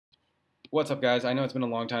What's up, guys? I know it's been a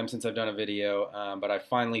long time since I've done a video, but I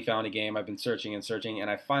finally found a game. I've been searching and searching, and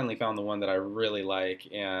I finally found the one that I really like,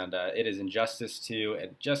 and it is Injustice 2.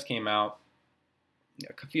 It just came out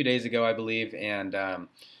a few days ago, I believe, and I'm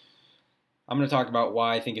going to talk about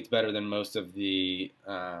why I think it's better than most of the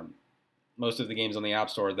games on the App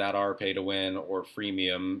Store that are pay to win or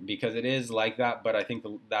freemium, because it is like that. But I think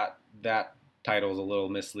that title is a little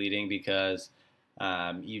misleading because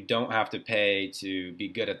you don't have to pay to be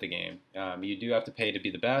good at the game. You do have to pay to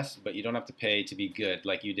be the best, but you don't have to pay to be good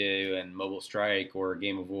like you do in Mobile Strike or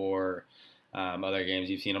Game of War, other games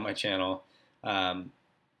you've seen on my channel. But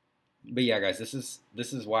yeah, guys, this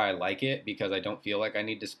is why I like it, because I don't feel like I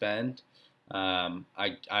need to spend.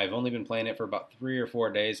 I've only been playing it for about 3 or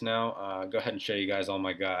 4 days now. Go ahead and show you guys all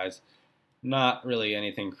my guys. Not really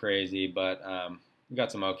anything crazy, but we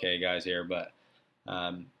got some okay guys here. But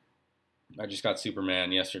I just got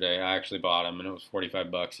Superman yesterday. I actually bought him, and it was 45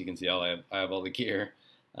 bucks. You can see I have all the gear.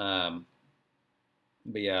 But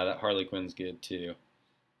yeah, that Harley Quinn's good too.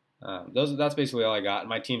 That's basically all I got.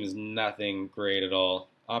 My team is nothing great at all.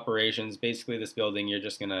 Operations, basically this building, you're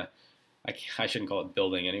just gonna, I shouldn't call it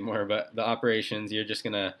building anymore, but the operations, you're just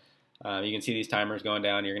gonna, you can see these timers going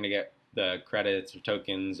down. You're gonna get the credits or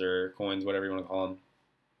tokens or coins, whatever you want to call them.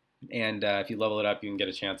 And if you level it up, you can get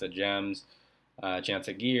a chance at gems, chance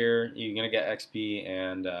at gear. You're gonna get XP,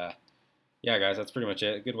 and yeah, guys, that's pretty much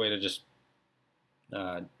it. A good way to just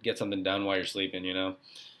get something done while you're sleeping, you know.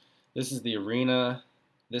 This is the arena.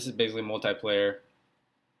 This is basically multiplayer.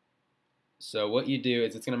 So what you do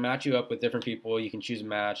is it's going to match you up with different people. You can choose a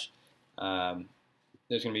match.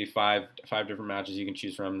 There's going to be five different matches you can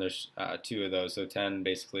choose from. There's 2 of those, so 10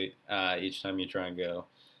 basically each time you try and go.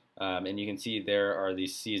 And you can see there are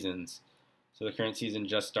these seasons. So the current season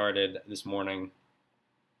just started this morning.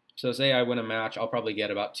 So say I win a match, I'll probably get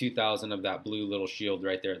about 2,000 of that blue little shield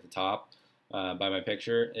right there at the top by my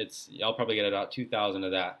picture. I'll probably get about 2,000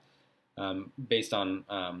 of that based on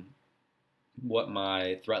what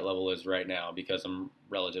my threat level is right now, because I'm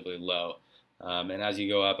relatively low. And as you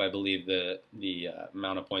go up, I believe the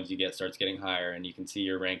amount of points you get starts getting higher, and you can see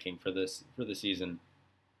your ranking for the season.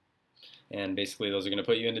 And basically, those are going to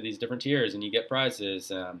put you into these different tiers, and you get prizes.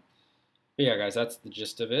 But yeah, guys, that's the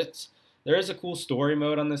gist of it. There is a cool story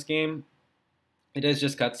mode on this game. It is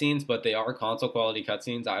just cutscenes, but they are console quality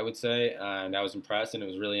cutscenes, I would say. And I was impressed, and it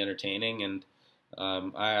was really entertaining, and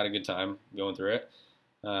I had a good time going through it.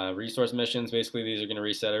 Resource missions, basically these are going to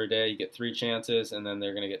reset every day. You get 3 chances, and then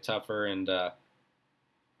they're going to get tougher, and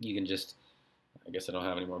you can just, I guess I don't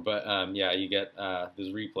have any more, but yeah, you get those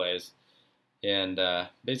replays, and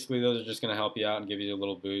basically those are just going to help you out and give you a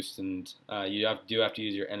little boost, and you do have to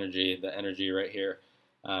use your energy. The energy right here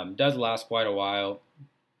does last quite a while.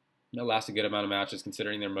 It lasts a good amount of matches,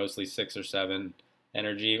 considering they're mostly 6 or 7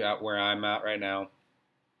 energy at where I'm at right now,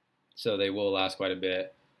 so they will last quite a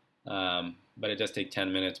bit. But it does take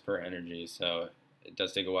 10 minutes per energy, so it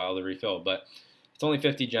does take a while to refill. But it's only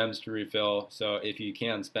 50 gems to refill, so if you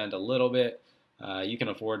can spend a little bit, you can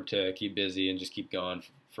afford to keep busy and just keep going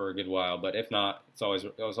for a good while. But if not, it's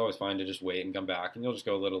always fine to just wait and come back, and you'll just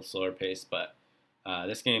go a little slower pace. But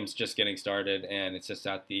this game's just getting started, and it's just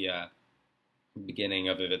at the beginning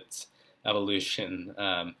of its evolution.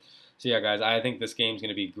 So yeah, guys, I think this game's going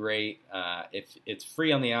to be great. If it's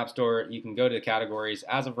free on the App Store, you can go to the categories.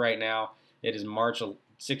 As of right now, it is March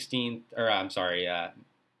 16th, or I'm sorry,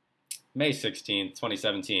 May 16th,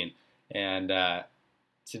 2017. And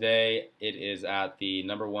today it is at the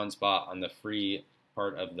 #1 spot on the free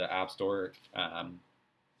part of the App Store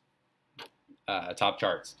top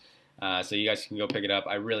charts. So you guys can go pick it up.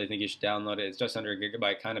 I really think you should download it. It's just under a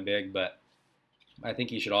gigabyte, kind of big, but I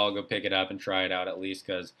think you should all go pick it up and try it out at least,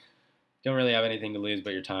 because you don't really have anything to lose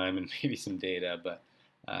but your time and maybe some data. But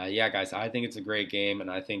yeah, guys, I think it's a great game, and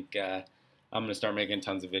I think I'm going to start making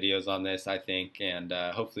tons of videos on this, I think, and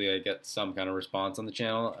hopefully I get some kind of response on the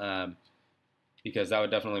channel, because that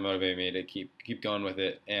would definitely motivate me to keep going with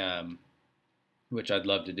it, which I'd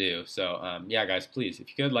love to do. So yeah, guys, please, if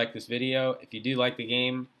you could, like this video. If you do like the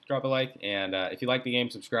game, drop a like, and if you like the game,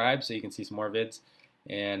 subscribe so you can see some more vids,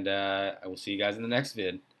 and I will see you guys in the next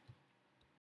vid.